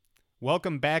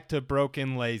Welcome back to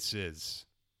Broken Laces.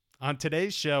 On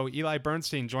today's show, Eli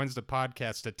Bernstein joins the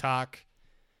podcast to talk,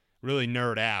 really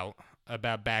nerd out,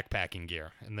 about backpacking gear.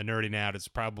 And the nerding out is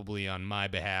probably on my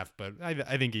behalf, but I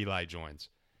think Eli joins.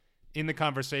 In the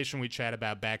conversation, we chat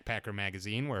about Backpacker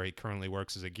Magazine, where he currently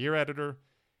works as a gear editor,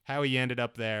 how he ended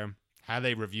up there, how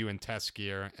they review and test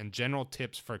gear, and general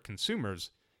tips for consumers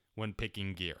when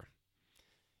picking gear.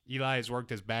 Eli has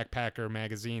worked as Backpacker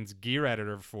Magazine's gear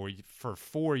editor for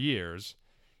 4 years.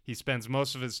 He spends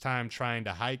most of his time trying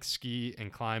to hike, ski,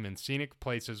 and climb in scenic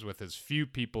places with as few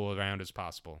people around as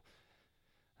possible.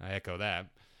 I echo that.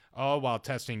 All while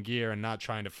testing gear and not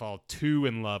trying to fall too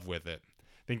in love with it.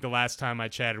 I think the last time I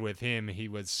chatted with him, he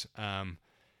was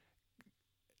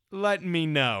letting me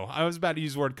know. I was about to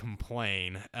use the word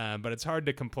complain, but it's hard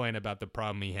to complain about the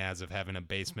problem he has of having a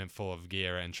basement full of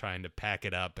gear and trying to pack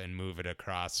it up and move it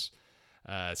across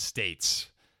states.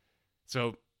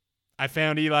 So I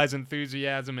found Eli's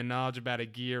enthusiasm and knowledge about a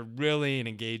gear really an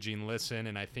engaging listen,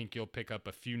 and I think you'll pick up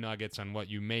a few nuggets on what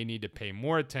you may need to pay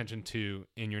more attention to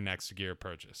in your next gear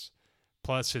purchase.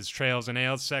 Plus, his trails and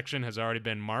ales section has already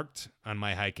been marked on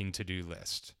my hiking to-do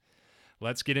list.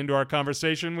 Let's get into our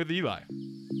conversation with Eli.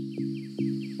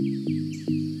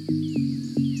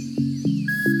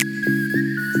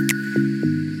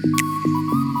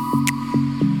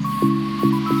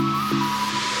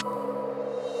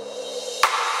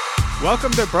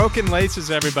 Welcome to Broken Laces,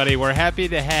 everybody. We're happy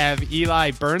to have Eli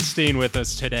Bernstein with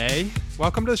us today.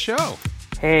 Welcome to the show.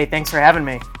 Hey, thanks for having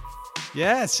me.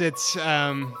 Yes, it's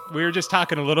we were just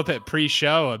talking a little bit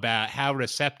pre-show about how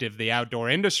receptive the outdoor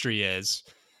industry is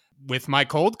with my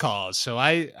cold calls. So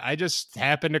I just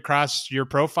happened across your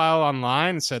profile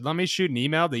online and said, let me shoot an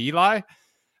email to Eli.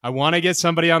 I want to get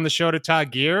somebody on the show to talk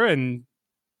gear, and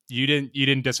you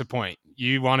didn't disappoint.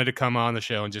 You wanted to come on the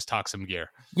show and just talk some gear.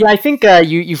 Yeah, I think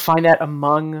you find that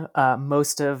among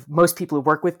most people who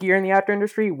work with gear in the outdoor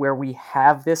industry, where we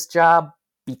have this job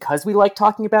because we like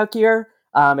talking about gear.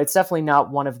 It's definitely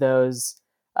not one of those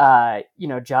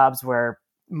jobs where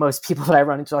most people that I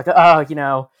run into are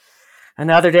like,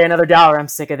 another day, another dollar. I'm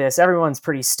sick of this. Everyone's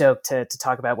pretty stoked to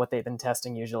talk about what they've been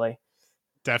testing usually.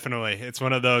 Definitely. It's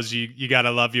one of those you got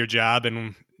to love your job,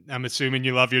 and I'm assuming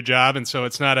you love your job, and so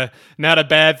it's not a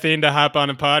bad thing to hop on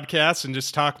a podcast and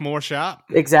just talk more shop.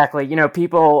 Exactly.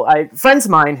 Friends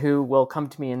of mine who will come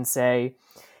to me and say,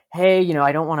 hey,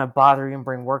 I don't want to bother you and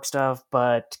bring work stuff,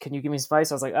 but can you give me some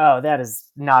advice? I was like, oh, that is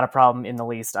not a problem in the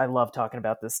least. I love talking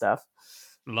about this stuff.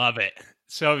 Love it.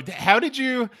 So how did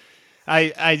you...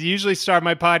 I usually start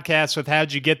my podcast with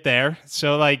how'd you get there?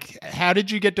 So, how did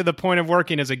you get to the point of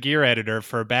working as a gear editor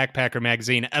for Backpacker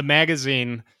Magazine, a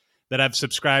magazine that I've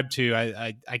subscribed to?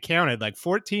 I counted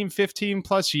 14, 15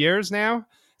 plus years now.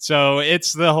 So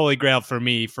it's the holy grail for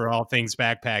me for all things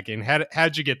backpacking.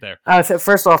 How'd you get there? So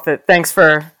first off, thanks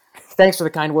for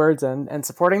the kind words and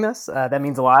supporting this. That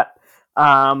means a lot.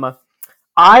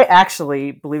 I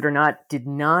actually, believe it or not, did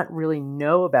not really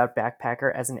know about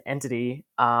Backpacker as an entity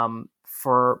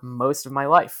for most of my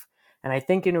life. And I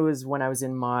think it was when I was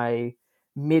in my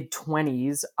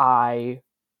mid-20s, I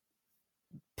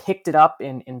picked it up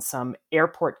in some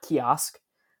airport kiosk.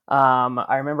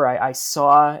 I remember I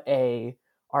saw a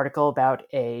article about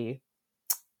I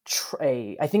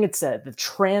think it's the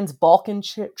Trans-Balkan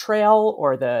Trail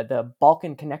or the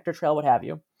Balkan Connector Trail, what have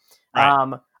you.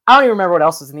 Right. I don't even remember what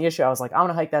else was in the issue. I was like, I want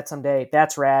to hike that someday.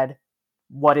 That's rad.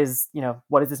 What is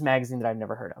this magazine that I've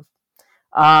never heard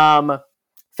of?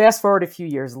 Fast forward a few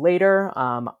years later,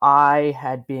 I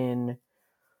had been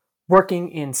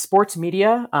working in sports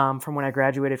media from when I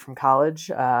graduated from college.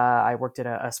 I worked at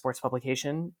a sports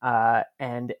publication,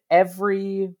 and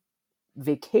every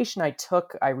vacation I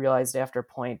took, I realized after a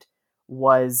point,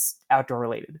 was outdoor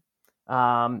related.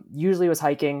 Usually it was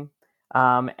hiking,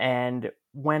 and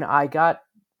when I got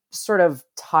sort of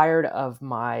tired of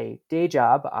my day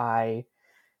job, I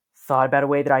thought about a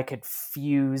way that I could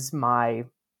fuse my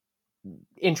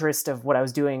interest of what I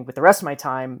was doing with the rest of my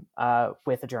time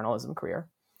with a journalism career.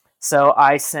 So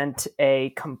I sent a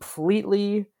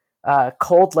completely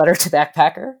cold letter to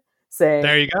Backpacker saying,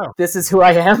 there you go. This is who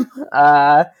I am.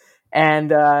 I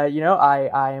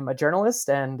am a journalist,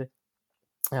 and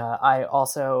I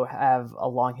also have a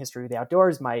long history with the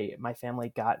outdoors. My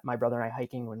family got my brother and I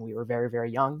hiking when we were very,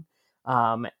 very young.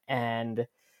 And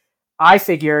I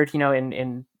figured,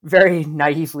 in very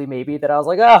naively maybe, that I was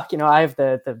like, I have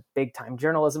the big time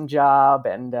journalism job,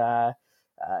 and I'm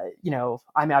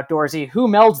outdoorsy. Who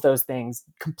melds those things?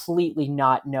 Completely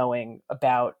not knowing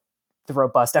about the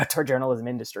robust outdoor journalism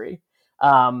industry.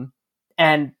 And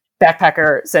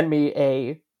Backpacker sent me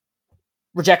a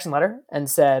rejection letter and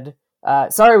said,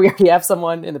 sorry, we already have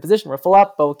someone in the position. We're full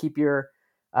up, but we'll keep your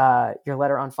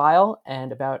letter on file.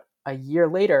 And about a year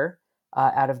later,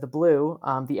 out of the blue,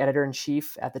 the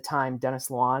editor-in-chief at the time,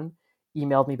 Dennis Luan,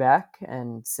 emailed me back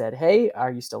and said, hey, are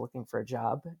you still looking for a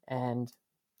job? And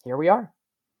here we are.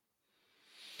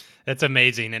 That's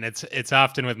amazing. And it's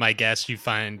often with my guests, you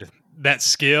find that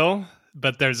skill,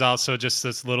 but there's also just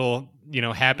this little,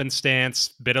 happenstance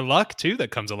bit of luck too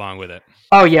that comes along with it.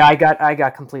 Oh yeah, I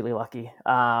got completely lucky.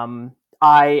 After,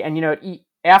 I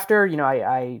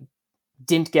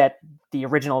didn't get the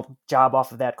original job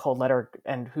off of that cold letter,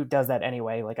 and who does that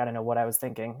anyway? Like, I don't know what I was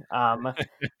thinking.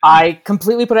 I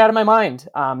completely put it out of my mind.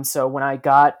 So when I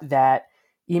got that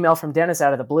email from Dennis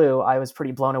out of the blue, I was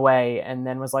pretty blown away, and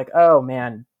then was like, oh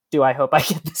man, do I hope I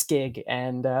get this gig?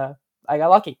 And I got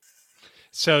lucky.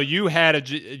 So you got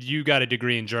a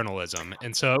degree in journalism,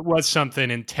 and so it was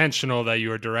something intentional that you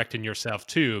were directing yourself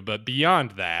to. But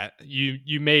beyond that,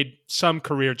 you made some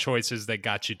career choices that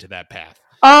got you to that path.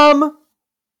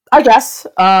 I guess.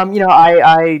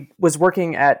 I was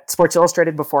working at Sports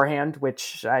Illustrated beforehand,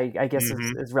 which I guess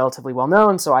is relatively well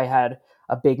known. So I had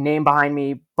a big name behind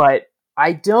me, but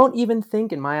I don't even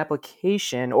think in my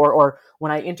application or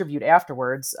when I interviewed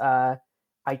afterwards, I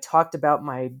talked about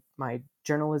my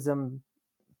journalism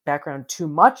background too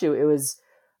much. It was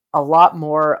a lot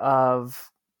more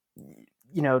of,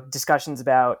 discussions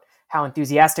about how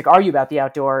enthusiastic are you about the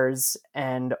outdoors,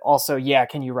 and also,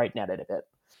 can you write and edit a bit?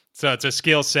 So it's a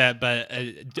skill set, but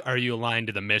are you aligned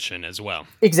to the mission as well?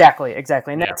 Exactly.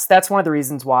 And that's one of the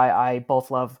reasons why I both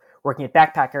love working at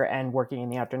Backpacker and working in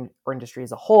the outdoor industry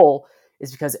as a whole,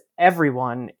 is because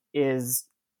everyone is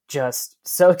just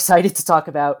so excited to talk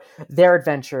about their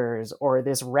adventures or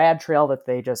this rad trail that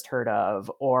they just heard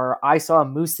of, or I saw a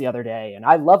moose the other day, and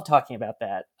I love talking about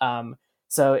that.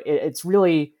 So it's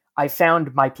really, I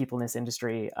found my people in this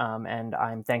industry, and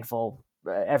I'm thankful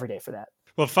every day for that.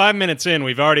 Well, 5 minutes in,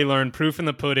 we've already learned proof in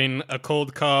the pudding. A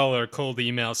cold call or a cold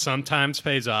email sometimes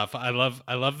pays off. I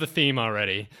love the theme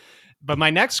already. But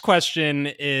my next question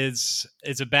is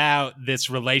about this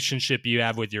relationship you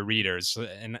have with your readers.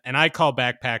 And I call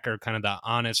Backpacker kind of the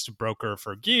honest broker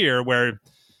for gear, where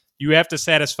you have to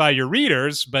satisfy your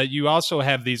readers, but you also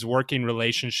have these working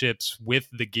relationships with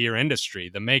the gear industry,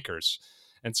 the makers.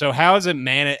 And so how is it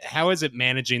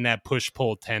managing that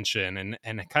push-pull tension,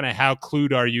 and kind of how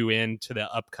clued are you into the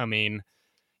upcoming,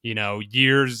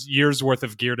 years worth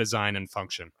of gear design and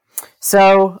function?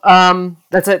 So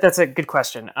that's a good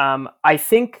question. I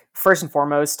think first and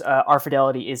foremost, our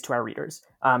fidelity is to our readers.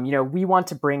 We want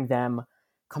to bring them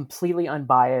completely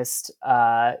unbiased,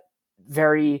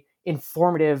 very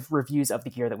informative reviews of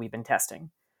the gear that we've been testing.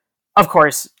 Of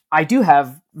course, I do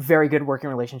have very good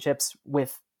working relationships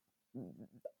with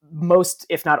most,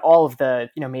 if not all, of the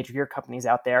major gear companies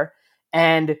out there,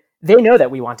 and they know that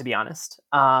we want to be honest.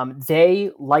 They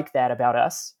like that about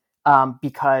us.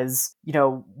 Because,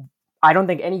 I don't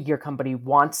think any gear company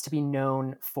wants to be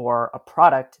known for a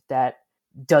product that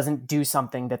doesn't do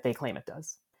something that they claim it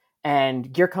does.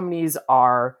 And gear companies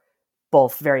are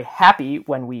both very happy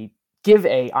when we give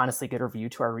a honestly good review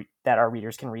to that our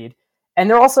readers can read, and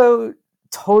they're also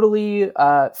totally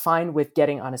fine with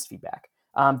getting honest feedback.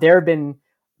 There have been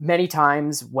many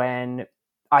times when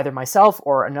either myself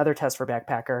or another tester for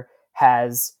Backpacker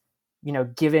has,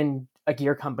 given a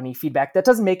gear company feedback that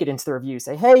doesn't make it into the review.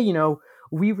 Say, hey,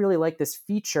 we really like this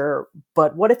feature,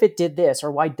 but what if it did this,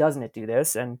 or why doesn't it do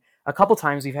this? And a couple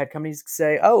times we've had companies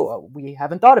say, oh, we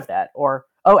haven't thought of that, or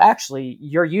oh, actually,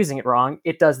 you're using it wrong.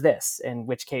 It does this, in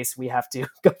which case we have to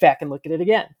go back and look at it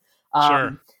again.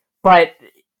 Sure. But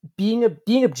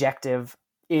being objective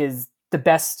is the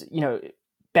best,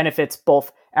 benefits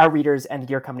both our readers and the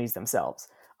gear companies themselves.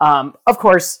 Of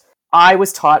course, I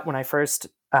was taught when I first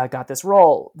got this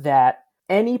role that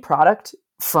any product,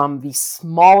 from the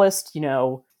smallest,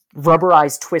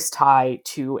 rubberized twist tie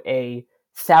to a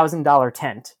 $1,000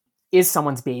 tent, is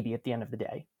someone's baby at the end of the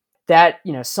day. That,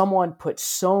 someone put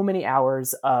so many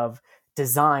hours of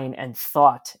design and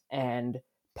thought and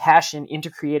passion into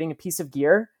creating a piece of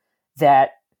gear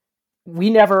that we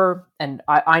never, and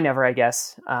I never, I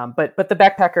guess, but the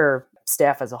Backpacker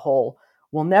staff as a whole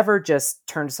will never just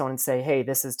turn to someone and say, hey,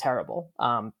 this is terrible,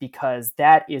 because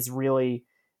that is really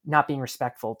not being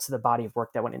respectful to the body of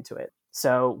work that went into it.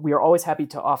 So we are always happy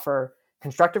to offer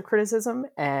constructive criticism,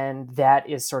 and that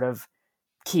is sort of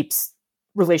keeps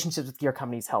relationships with gear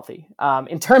companies healthy.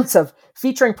 In terms of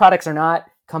featuring products or not,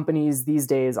 companies these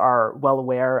days are well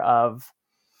aware of,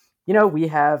 we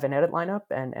have an edit lineup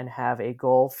and have a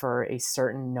goal for a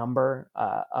certain number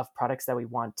of products that we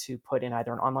want to put in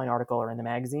either an online article or in the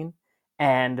magazine.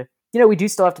 And we do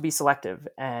still have to be selective.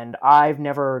 And I've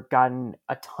never gotten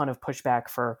a ton of pushback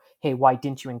for, hey, why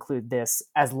didn't you include this?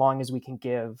 As long as we can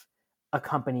give a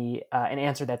company an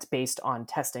answer that's based on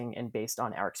testing and based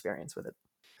on our experience with it.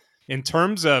 In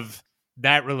terms of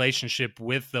that relationship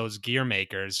with those gear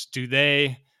makers,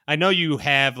 I know you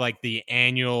have like the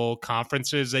annual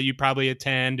conferences that you probably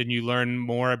attend and you learn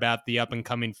more about the up and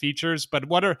coming features, but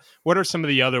what are some of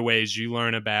the other ways you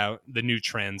learn about the new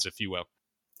trends, if you will?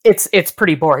 It's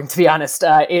pretty boring, to be honest.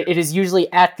 It is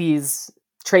usually at these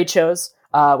trade shows,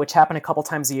 which happen a couple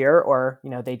times a year, or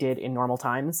they did in normal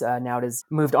times. Now it has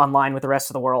moved online with the rest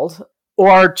of the world,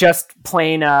 or just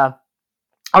plain.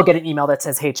 I'll get an email that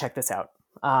says, "Hey, check this out,"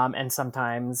 and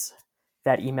sometimes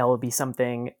that email will be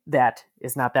something that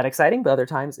is not that exciting, but other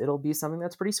times it'll be something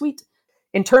that's pretty sweet.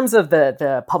 In terms of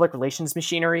the public relations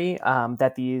machinery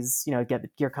that these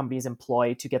gear companies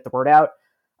employ to get the word out.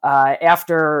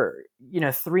 After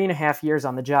 3.5 years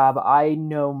on the job, I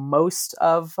know most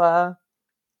of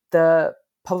the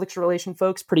public relation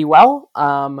folks pretty well.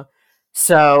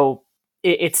 So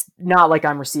it's not like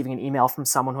I'm receiving an email from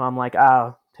someone who I'm like,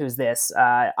 oh, who's this?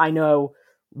 I know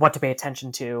what to pay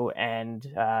attention to, and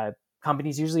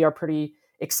companies usually are pretty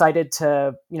excited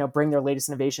to bring their latest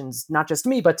innovations, not just to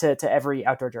me, but to every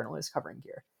outdoor journalist covering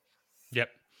gear. Yep.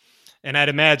 And I'd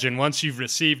imagine once you've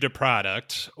received a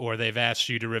product or they've asked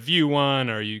you to review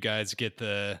one, or you guys get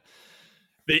the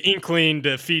inkling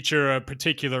to feature a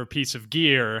particular piece of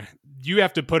gear, you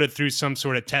have to put it through some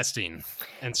sort of testing.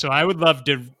 And so I would love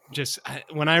to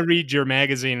when I read your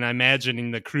magazine, and I'm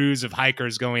imagining the crews of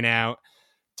hikers going out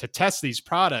to test these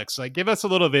products, like give us a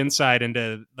little of insight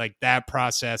into like that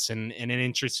process and any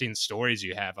interesting stories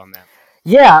you have on that.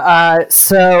 Yeah.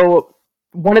 So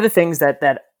one of the things that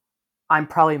I'm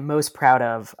probably most proud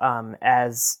of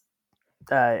as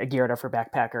a gear editor for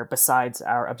Backpacker, besides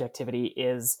our objectivity,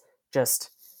 is just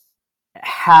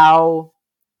how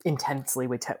intensely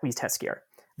we test gear.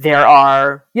 There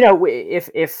are,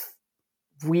 if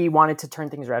we wanted to turn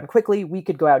things around quickly, we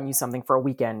could go out and use something for a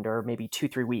weekend or maybe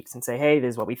 2-3 weeks and say, hey, this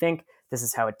is what we think. This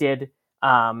is how it did.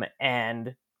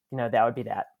 And that would be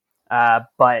that.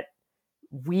 But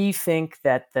we think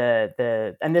that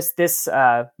this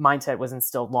mindset was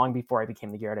instilled long before I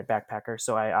became the gear editor at Backpacker.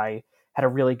 So I had a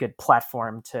really good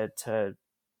platform to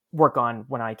work on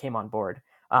when I came on board.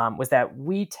 Was that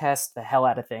we test the hell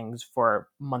out of things for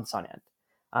months on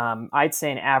end. I'd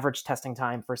say an average testing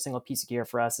time for a single piece of gear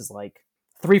for us is like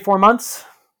 3-4 months.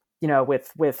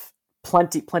 With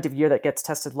plenty of gear that gets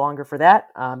tested longer for that.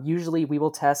 Usually we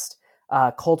will test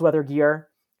cold weather gear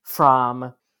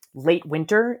from late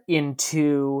winter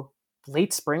into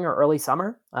late spring or early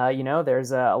summer.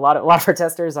 There's a lot of our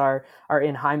testers are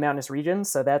in high mountainous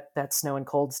regions, so that snow and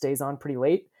cold stays on pretty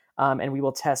late. And we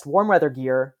will test warm weather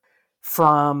gear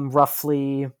from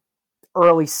roughly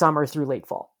early summer through late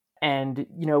fall. And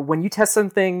when you test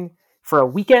something for a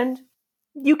weekend,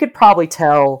 you could probably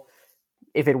tell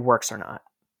if it works or not.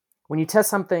 When you test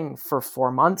something for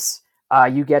 4 months,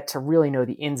 you get to really know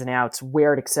the ins and outs,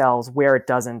 where it excels, where it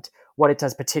doesn't, what it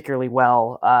does particularly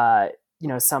well,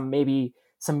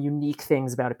 some unique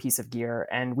things about a piece of gear.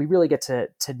 And we really get to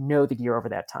know the gear over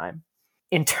that time.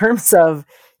 In terms of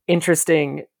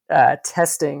interesting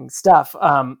testing stuff,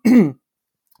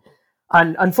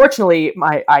 unfortunately,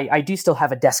 I do still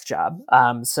have a desk job.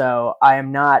 So I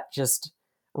am not just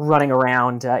running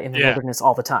around in the wilderness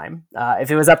all the time.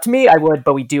 If it was up to me, I would,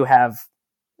 but we do have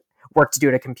work to do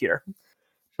at a computer.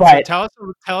 But so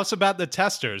tell us about the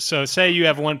testers. So say you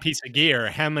have one piece of gear,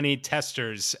 how many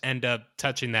testers end up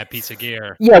touching that piece of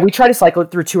gear? Yeah, we try to cycle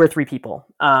it through 2 or 3 people.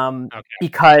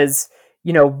 Because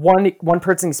one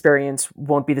person's experience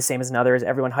won't be the same as another's.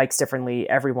 Everyone hikes differently.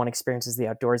 Everyone experiences the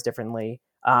outdoors differently.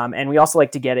 And we also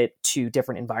like to get it to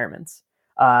different environments.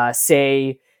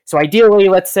 So ideally,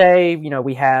 let's say,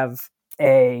 we have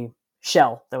a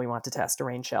shell that we want to test, a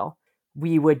rain shell.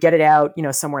 We would get it out,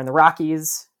 somewhere in the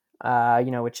Rockies,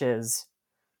 which is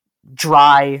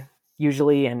dry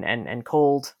usually and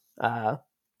cold.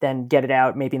 Then get it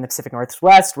out maybe in the Pacific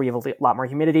Northwest where you have a lot more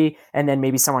humidity, and then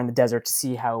maybe somewhere in the desert to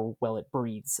see how well it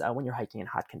breathes when you're hiking in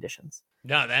hot conditions.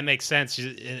 No, that makes sense.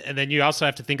 And then you also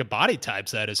have to think of body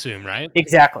types, I'd assume, right?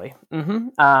 Exactly.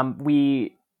 Mm-hmm.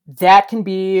 That can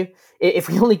be, if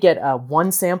we only get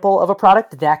one sample of a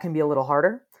product, that can be a little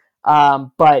harder.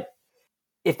 But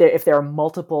if there are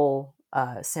multiple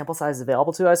sample sizes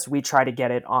available to us, we try to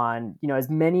get it on, as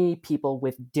many people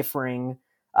with differing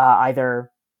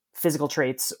either physical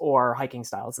traits or hiking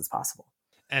styles as possible.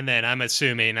 And then I'm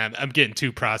assuming I'm getting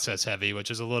too process heavy,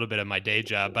 which is a little bit of my day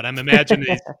job, but I'm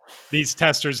imagining these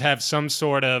testers have some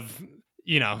sort of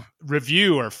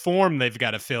review or form they've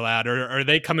got to fill out, or are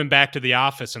they coming back to the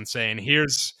office and saying,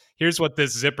 here's what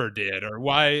this zipper did, or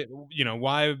why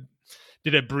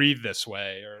did it breathe this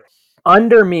way? Or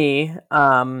under me,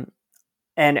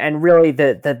 and really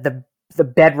the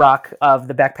bedrock of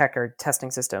the backpacker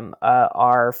testing system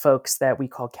are folks that we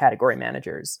call category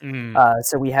managers.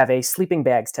 So we have a sleeping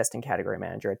bags testing category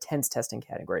manager, a tents testing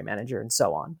category manager, and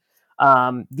so on.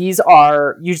 These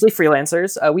are usually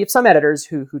freelancers. We have some editors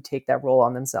who take that role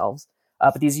on themselves,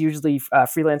 but these are usually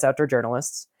freelance outdoor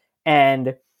journalists.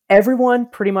 And everyone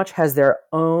pretty much has their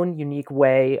own unique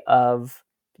way of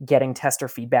getting tester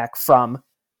feedback from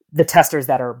the testers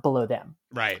that are below them.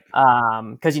 Right.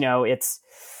 Because,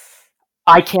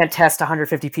 I can't test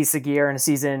 150 pieces of gear in a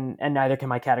season, and neither can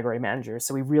my category managers.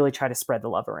 So we really try to spread the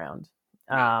love around.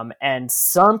 And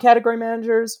some category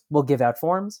managers will give out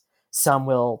forms. Some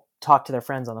will talk to their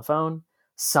friends on the phone.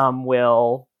 Some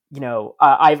will,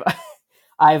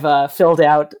 I've filled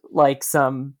out like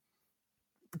some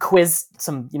quiz,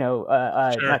 some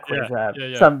not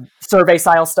quiz, some survey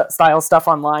style stuff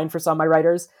online for some of my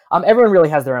writers. Everyone really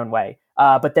has their own way,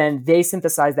 but then they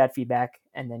synthesize that feedback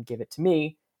and then give it to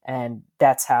me, and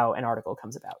that's how an article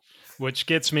comes about. Which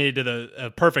gets me to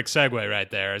the perfect segue right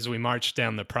there as we march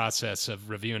down the process of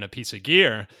reviewing a piece of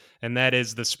gear, and that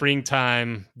is the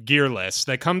springtime gear list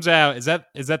that comes out. Is that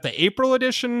the April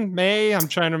edition? May? I'm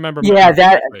trying to remember. Yeah,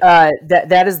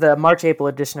 that is the March-April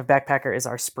edition of Backpacker, is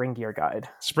our spring gear guide.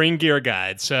 Spring gear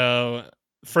guide. So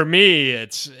for me,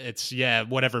 it's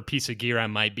whatever piece of gear I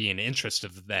might be in interest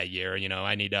of that year.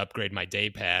 I need to upgrade my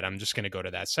day pad. I'm just going to go to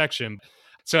that section.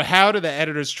 So how do the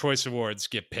Editor's Choice Awards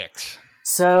get picked?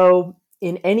 So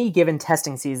in any given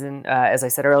testing season, as I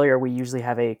said earlier, we usually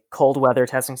have a cold weather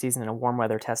testing season and a warm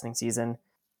weather testing season.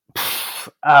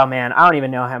 Oh man, I don't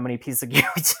even know how many pieces of gear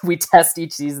we test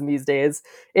each season these days.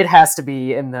 It has to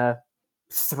be in the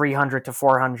 300 to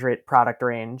 400 product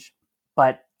range.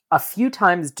 But a few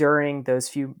times during those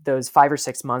 5 or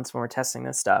 6 months when we're testing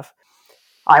this stuff,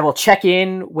 I will check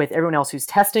in with everyone else who's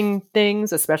testing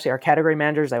things, especially our category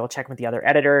managers. I will check with the other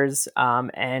editors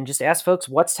and just ask folks,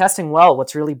 what's testing well?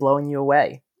 What's really blowing you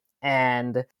away?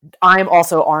 And I'm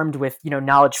also armed with,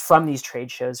 knowledge from these trade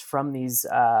shows, from these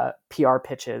PR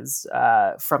pitches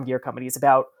from gear companies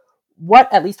about what,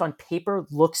 at least on paper,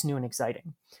 looks new and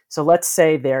exciting. So let's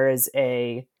say there is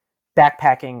a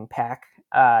backpacking pack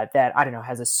that,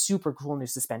 has a super cool new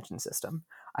suspension system.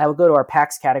 I will go to our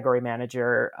PAX category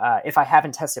manager if I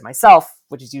haven't tested myself,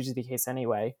 which is usually the case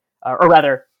anyway. Or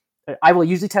rather, I will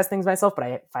usually test things myself, but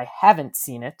if I haven't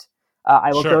seen it,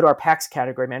 I will go to our PAX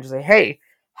category manager and say, hey,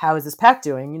 how is this pack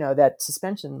doing? That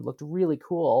suspension looked really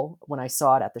cool when I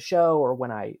saw it at the show or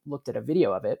when I looked at a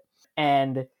video of it.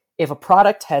 And if a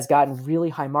product has gotten really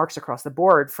high marks across the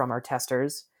board from our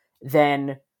testers,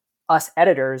 then us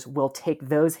editors will take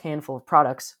those handful of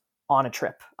products on a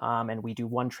trip. And we do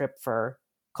one trip for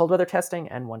cold weather testing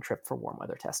and one trip for warm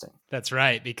weather testing. That's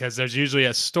right, because there's usually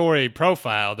a story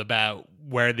profiled about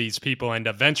where these people end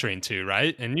up venturing to,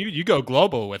 right? And you go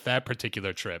global with that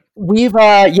particular trip. We've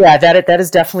that is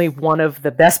definitely one of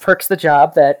the best perks of the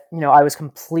job that I was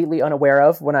completely unaware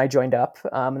of when I joined up,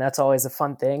 and that's always a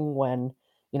fun thing when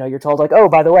you're told, like, oh,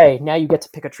 by the way, now you get to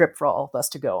pick a trip for all of us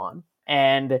to go on.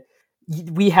 And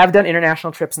we have done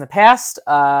international trips in the past.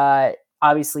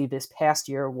 Obviously, this past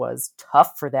year was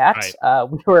tough for that.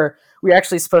 Right. We were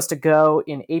actually supposed to go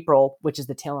in April, which is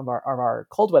the tail end of our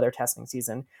cold weather testing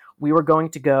season. We were going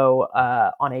to go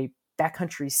on a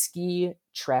backcountry ski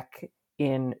trek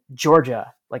in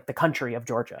Georgia, like the country of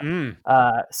Georgia.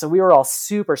 So we were all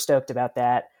super stoked about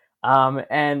that.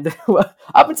 And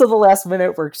up until the last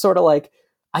minute, we're sort of like,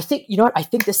 I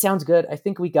think this sounds good. I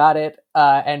think we got it.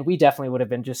 And we definitely would have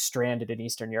been just stranded in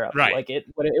Eastern Europe. Right. Like it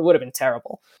would have been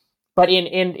terrible. But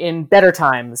in better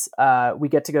times, we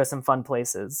get to go some fun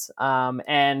places.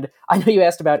 And I know you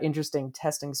asked about interesting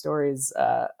testing stories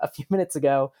a few minutes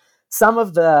ago. Some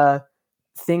of the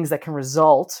things that can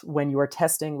result when you are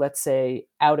testing, let's say,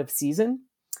 out of season,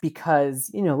 because,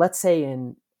 let's say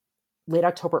in late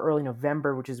October, early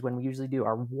November, which is when we usually do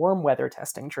our warm weather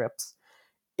testing trips,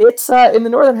 it's in the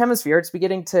Northern Hemisphere, it's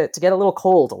beginning to get a little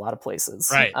cold a lot of places.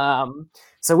 Right.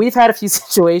 So we've had a few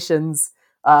situations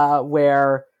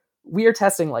where we are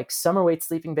testing like summer weight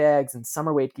sleeping bags and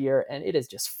summer weight gear, and it is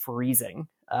just freezing.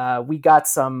 We got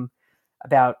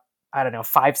about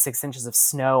 5-6 inches of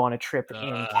snow on a trip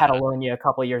in Catalonia a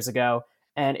couple of years ago,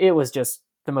 and it was just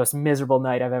the most miserable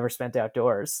night I've ever spent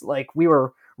outdoors. Like, we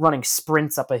were running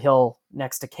sprints up a hill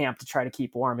next to camp to try to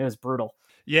keep warm. It was brutal.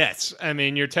 Yes. I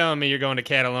mean, you're telling me you're going to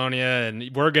Catalonia and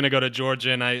we're going to go to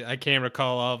Georgia, and I can't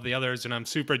recall all of the others, and I'm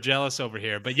super jealous over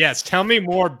here. But yes, tell me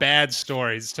more bad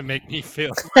stories to make me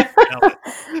feel jealous.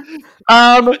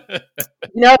 um,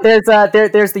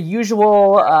 there's the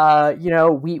usual,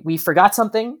 we forgot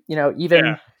something.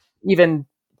 Yeah. Even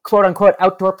quote unquote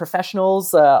outdoor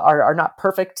professionals are not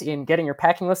perfect in getting your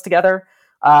packing list together.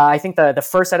 I think the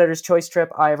first editor's choice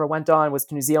trip I ever went on was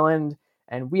to New Zealand,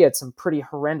 and we had some pretty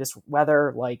horrendous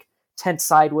weather, like tent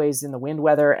sideways in the wind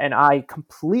weather, and I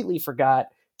completely forgot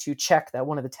to check that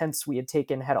one of the tents we had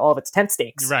taken had all of its tent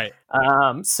stakes. Right.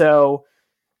 So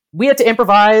we had to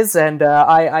improvise, and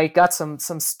I got some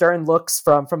stern looks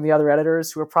from the other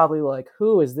editors who were probably like,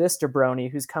 "Who is this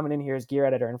jabroni who's coming in here as gear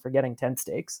editor and forgetting tent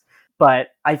stakes?" But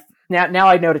now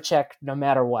I know to check no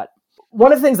matter what.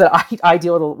 One of the things that I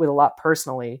deal with a lot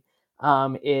personally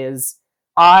is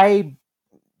I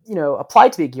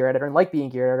applied to be a gear editor and like being a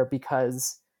gear editor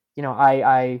because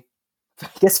I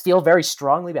guess feel very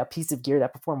strongly about pieces of gear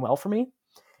that perform well for me.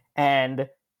 And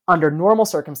under normal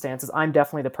circumstances, I'm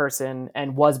definitely the person,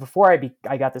 and was before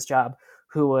I got this job,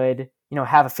 who would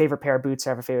have a favorite pair of boots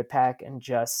or have a favorite pack and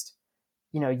just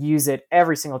use it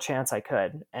every single chance I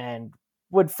could, and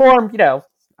would form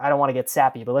I don't want to get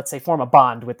sappy, but let's say form a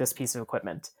bond with this piece of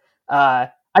equipment. I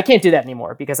can't do that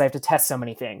anymore because I have to test so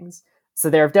many things. So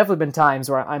there have definitely been times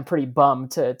where I'm pretty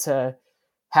bummed to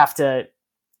have to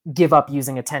give up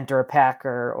using a tent or a pack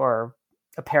or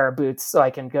a pair of boots so I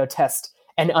can go test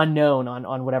an unknown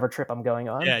on whatever trip I'm going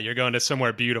on. Yeah, you're going to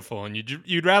somewhere beautiful, and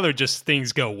you'd rather just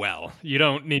things go well. You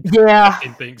don't need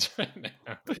to things right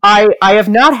now. I have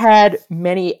not had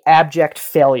many abject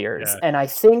failures, and I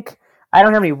think I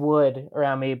don't have any wood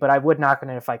around me, but I would knock on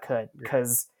it if I could,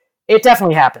 because it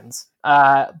definitely happens.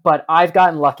 But I've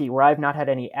gotten lucky where I've not had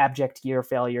any abject gear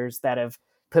failures that have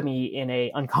put me in a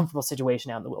uncomfortable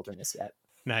situation out in the wilderness yet.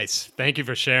 Nice. Thank you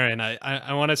for sharing.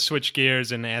 I want to switch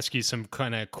gears and ask you some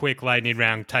kind of quick lightning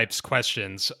round types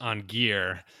questions on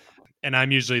gear. And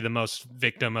I'm usually the most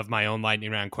victim of my own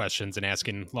lightning round questions and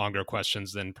asking longer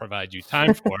questions than provide you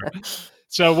time for.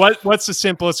 So what's the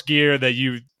simplest gear that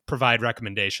you provide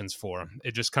recommendations for?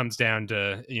 It just comes down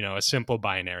to, a simple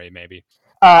binary maybe.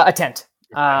 A tent.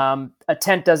 A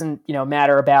tent doesn't,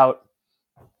 matter about,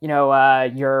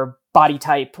 your body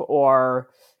type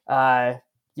or,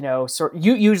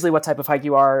 usually what type of hike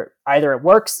you are. Either it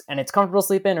works and it's comfortable to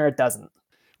sleep in, or it doesn't.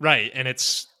 Right, and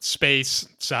it's space,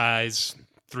 size,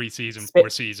 3 season, 4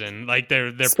 season. Like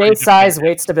they're space, size,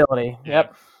 weight, stability. Yeah.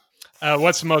 Yep.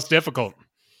 What's the most difficult?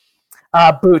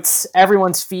 Boots.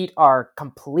 Everyone's feet are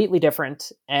completely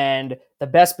different, and the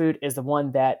best boot is the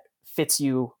one that fits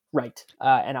you right.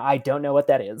 And I don't know what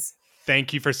that is.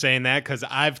 Thank you for saying that, because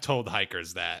I've told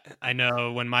hikers that. I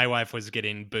know when my wife was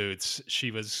getting boots, she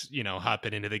was,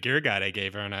 hopping into the gear guide I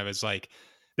gave her, and I was like,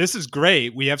 this is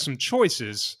great. We have some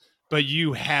choices, but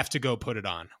you have to go put it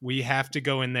on. We have to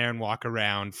go in there and walk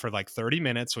around for like 30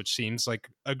 minutes, which seems like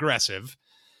aggressive,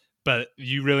 but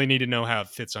you really need to know how it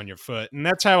fits on your foot. And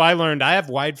that's how I learned I have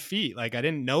wide feet. Like I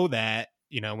didn't know that,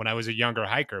 when I was a younger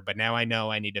hiker, but now I know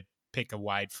I need to pick a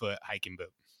wide foot hiking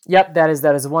boot. Yep, that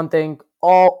is one thing.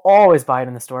 Always buy it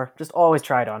in the store. Just always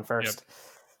try it on first. Yep.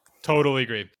 Totally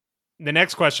agree. The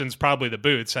next question is probably the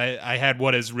boots. I had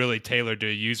what is really tailored to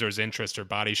a user's interest or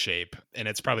body shape, and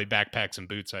it's probably backpacks and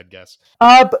boots, I'd guess.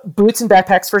 Boots and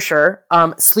backpacks for sure.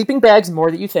 Sleeping bags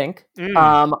more than you think.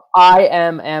 I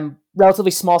am relatively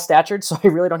small statured, so I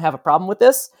really don't have a problem with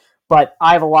this. But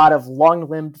I have a lot of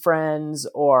long-limbed friends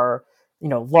or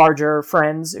larger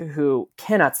friends who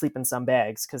cannot sleep in some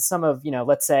bags because some of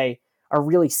let's say a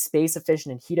really space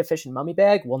efficient and heat efficient mummy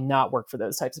bag will not work for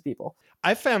those types of people.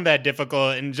 I found that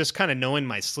difficult, and just kind of knowing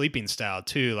my sleeping style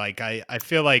too. Like I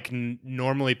feel like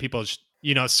normally people,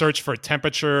 search for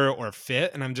temperature or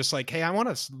fit, and I'm just like, hey, I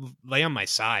want to lay on my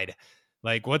side.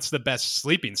 Like, what's the best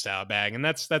sleeping style bag? And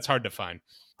that's hard to find.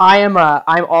 I'm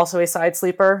also a side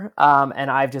sleeper,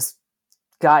 and I've just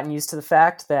gotten used to the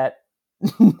fact that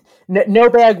no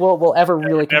bag will ever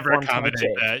really never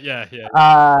accommodate that. Yeah.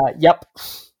 Yep.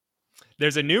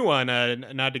 There's a new one,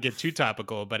 not to get too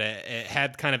topical, but it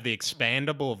had kind of the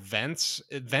expandable vents.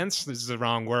 Vents is the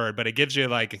wrong word, but it gives you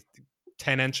like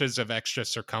 10 inches of extra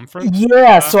circumference.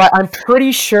 Yeah, so I'm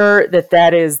pretty sure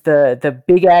that is the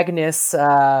Big Agnes, is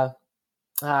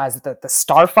it the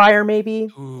Starfire maybe?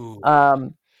 Ooh.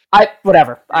 I think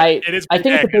it's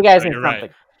the Big Agnes something.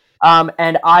 Right.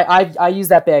 And I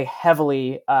used that bag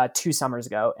heavily 2 summers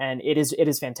ago, and it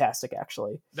is fantastic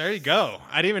actually. There you go.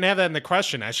 I didn't even have that in the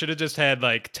question. I should have just had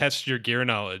like test your gear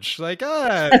knowledge. Like,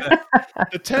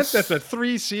 the tent that's a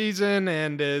 3 season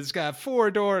and it's got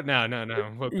 4 door. No.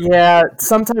 Yeah,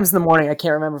 sometimes in the morning I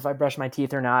can't remember if I brush my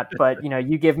teeth or not, but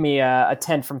you give me a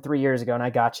tent from 3 years ago and I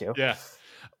got you. Yeah.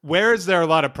 Where is there a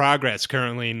lot of progress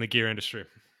currently in the gear industry?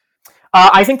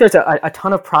 I think there's a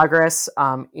ton of progress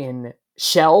in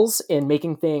shells, in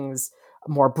making things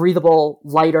more breathable,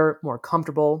 lighter, more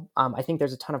comfortable. I think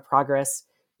there's a ton of progress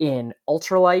in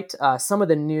ultralight. Some of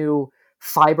the new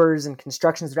fibers and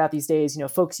constructions that are out these days,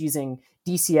 folks using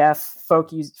DCF,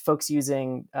 folks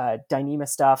using Dyneema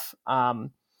stuff,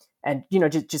 and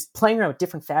just playing around with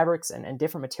different fabrics and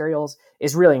different materials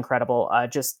is really incredible.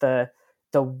 Just the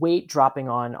weight dropping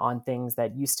on things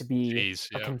that used to be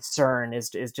a concern is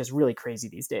just really crazy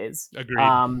these days.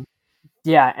 Agreed.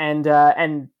 Yeah,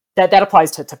 and that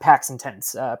applies to packs and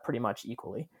tents pretty much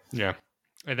equally. Yeah.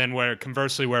 And then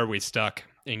conversely, where are we stuck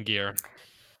in gear?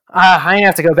 I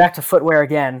have to go back to footwear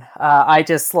again. I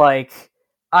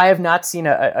have not seen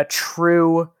a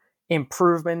true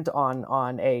improvement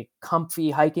on a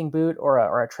comfy hiking boot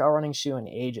or a trail running shoe in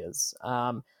ages.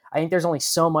 I think there's only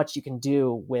so much you can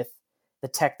do with the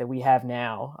tech that we have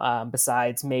now,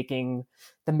 besides making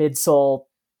the midsole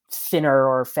thinner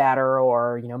or fatter,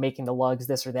 or making the lugs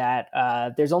this or that.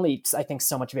 There's only, I think,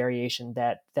 so much variation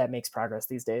that makes progress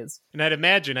these days. And I'd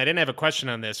imagine, I didn't have a question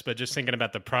on this, but just thinking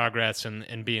about the progress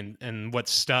and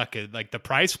what's stuck, like the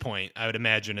price point, I would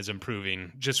imagine is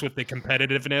improving just with the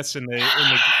competitiveness in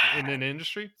the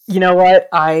industry. You know what?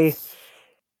 I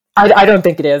don't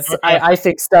think it is. Okay. I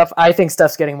think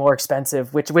stuff's getting more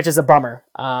expensive, which is a bummer.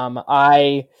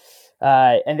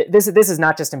 And this is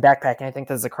not just in backpacking. I think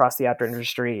this is across the outdoor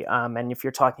industry. And if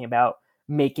you're talking about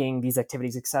making these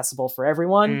activities accessible for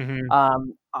everyone,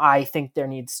 I think there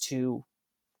needs to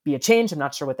be a change. I'm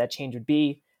not sure what that change would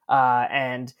be.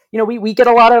 And we get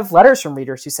a lot of letters from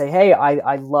readers who say, "Hey,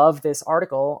 I love this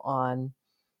article on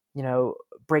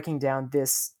breaking down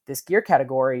this gear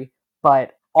category,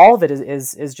 but all of it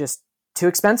is just too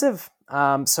expensive."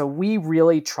 So we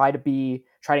really try to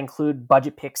include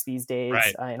budget picks these days,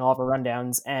 right, in all of our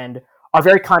rundowns, and are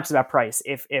very conscious about price.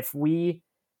 If we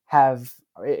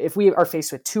are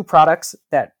faced with 2 products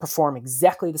that perform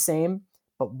exactly the same,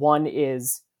 but one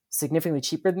is significantly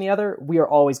cheaper than the other, we are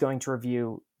always going to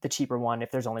review the cheaper one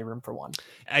if there's only room for one.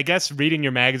 I guess reading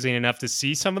your magazine enough to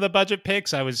see some of the budget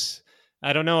picks,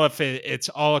 I don't know if it's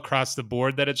all across the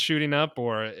board that it's shooting up,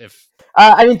 or if...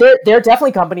 I mean, there are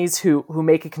definitely companies who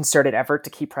make a concerted effort to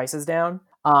keep prices down.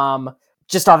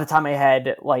 Just off the top of my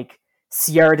head, like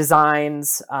Sierra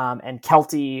Designs and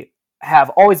Kelty have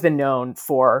always been known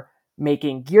for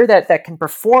making gear that can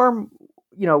perform,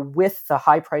 with the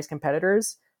high price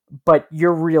competitors, but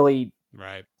you're really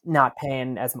not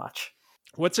paying as much.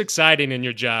 What's exciting in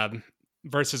your job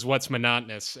versus what's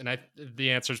monotonous? And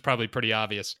the answer is probably pretty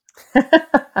obvious. There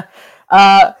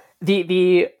are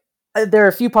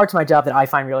a few parts of my job that I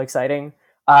find really exciting.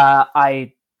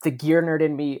 The gear nerd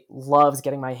in me loves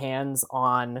getting my hands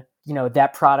on,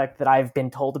 that product that I've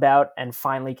been told about and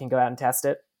finally can go out and test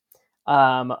it.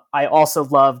 I also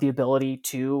love the ability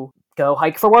to go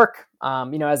hike for work.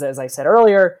 As I said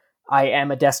earlier, I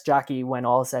am a desk jockey when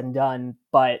all is said and done,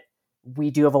 but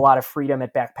we do have a lot of freedom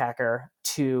at Backpacker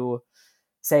to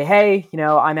say, hey,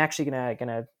 I'm actually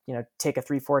gonna take a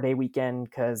 3-4 day weekend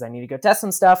because I need to go test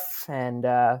some stuff and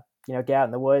get out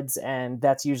in the woods, and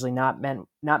that's usually not met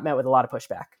with a lot of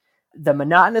pushback. The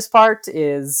monotonous part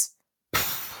is,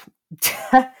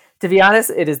 to be honest,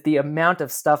 it is the amount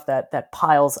of stuff that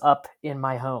piles up in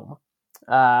my home.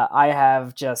 I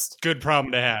have just good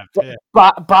problem to have.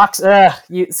 Box.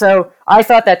 So I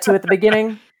thought that too at the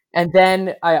beginning, and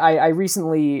then I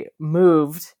recently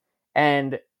moved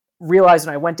and realized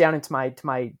when I went down into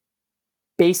my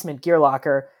basement gear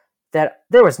locker that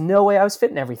there was no way I was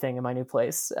fitting everything in my new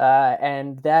place,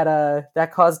 and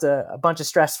that caused a bunch of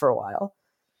stress for a while.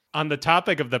 On the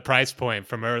topic of the price point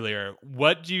from earlier,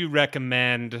 what do you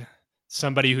recommend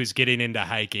somebody who's getting into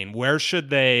hiking? Where should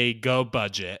they go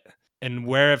budget? And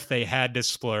where, if they had to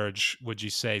splurge, would you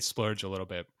say splurge a little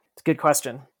bit? It's a good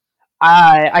question.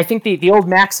 I think the old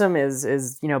maxim is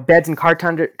beds and car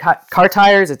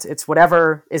tires. It's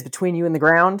whatever is between you and the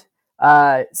ground.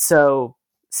 So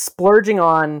splurging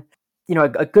on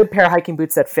a good pair of hiking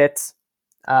boots that fits,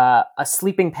 a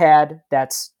sleeping pad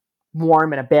that's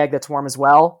warm, and a bag that's warm as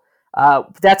well.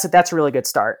 That's a really good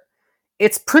start.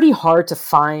 It's pretty hard to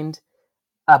find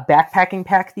a backpacking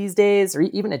pack these days, or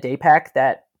even a day pack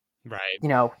that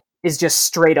is just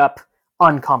straight up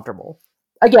uncomfortable.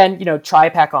 again, try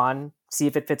a pack on, see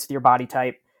if it fits with your body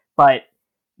type. But,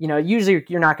 usually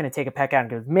you're not going to take a pack out and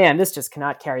go, man, this just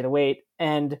cannot carry the weight.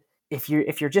 And if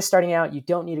you're just starting out, you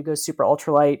don't need to go super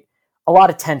ultralight. A lot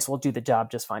of tents will do the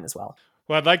job just fine as well.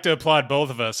 Well, I'd like to applaud both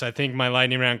of us. I think my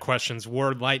lightning round questions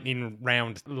were lightning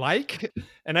round like,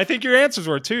 and I think your answers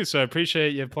were too. So I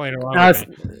appreciate you playing along with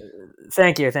me.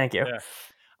 Thank you. Yeah.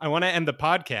 I want to end the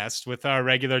podcast with our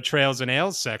regular Trails and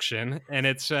Ales section, and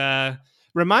it's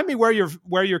remind me where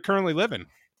you're currently living.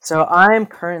 So I'm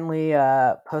currently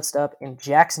posted up in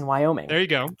Jackson, Wyoming. There you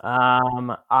go.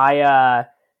 I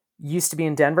used to be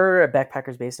in Denver, a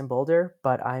backpacker's based in Boulder,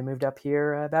 but I moved up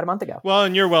here about a month ago. Well,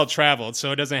 and you're well traveled,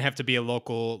 so it doesn't have to be a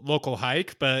local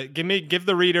hike. But give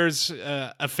the readers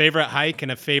a favorite hike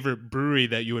and a favorite brewery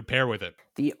that you would pair with it.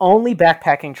 The only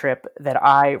backpacking trip that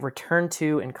I returned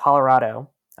to in Colorado,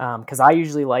 because I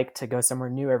usually like to go somewhere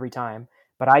new every time,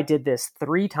 but I did this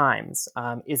 3 times,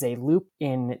 is a loop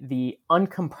in the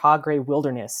Uncompahgre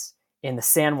Wilderness in the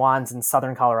San Juans in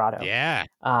southern Colorado. Yeah.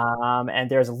 And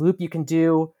there's a loop you can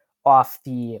do off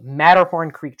the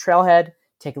Matterhorn Creek trailhead.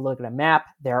 Take a look at a map.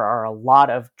 There are a lot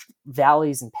of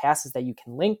valleys and passes that you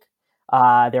can link. There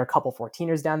are a couple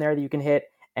 14ers down there that you can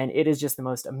hit, and it is just the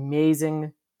most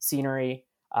amazing scenery.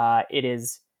 It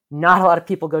is not a lot of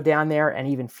people go down there, and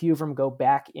even few of them go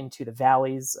back into the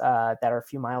valleys that are a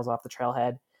few miles off the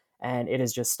trailhead, and it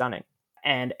is just stunning.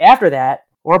 And after that,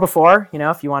 or before,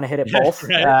 if you want to hit it both,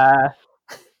 right.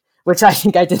 Which I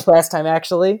think I did last time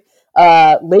actually,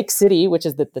 Lake City, which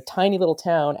is the tiny little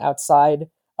town outside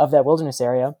of that wilderness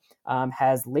area,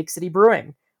 has Lake City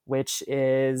Brewing, which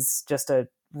is just a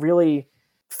really,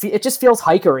 it just feels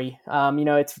hikery.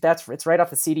 It's right off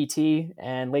the CDT,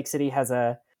 and Lake City has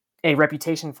a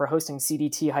reputation for hosting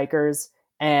CDT hikers,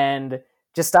 and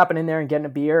just stopping in there and getting a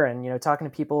beer and, talking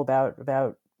to people about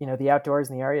the outdoors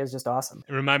in the area is just awesome.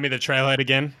 Remind me the trailhead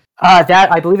again.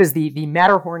 That I believe is the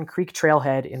Matterhorn Creek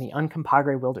trailhead in the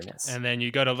Uncompahgre Wilderness. And then you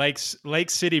go to Lake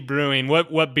City Brewing.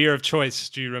 What beer of choice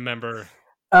do you remember?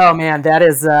 Oh man, that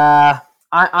is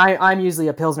I'm usually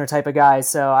a Pilsner type of guy,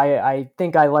 so I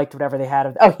think I liked whatever they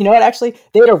had. Oh, you know what? Actually,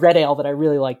 they had a red ale that I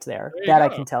really liked there. That I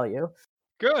can tell you.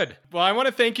 Good. Well, I want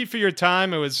to thank you for your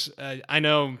time. It was, I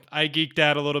know I geeked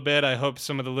out a little bit. I hope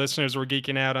some of the listeners were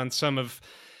geeking out on some of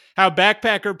how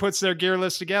Backpacker puts their gear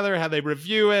list together, how they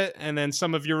review it, and then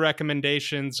some of your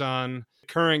recommendations on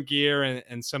current gear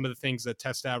and some of the things that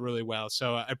test out really well.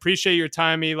 So I appreciate your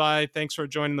time, Eli. Thanks for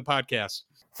joining the podcast.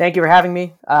 Thank you for having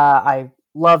me. I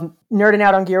love nerding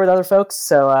out on gear with other folks,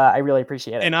 so I really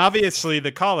appreciate it. And obviously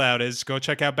the call out is go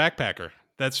check out Backpacker.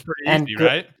 That's pretty easy,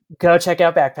 right? Go check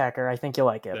out Backpacker. I think you'll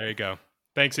like it. There you go.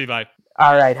 Thanks, Eli.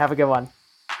 All right. Have a good one.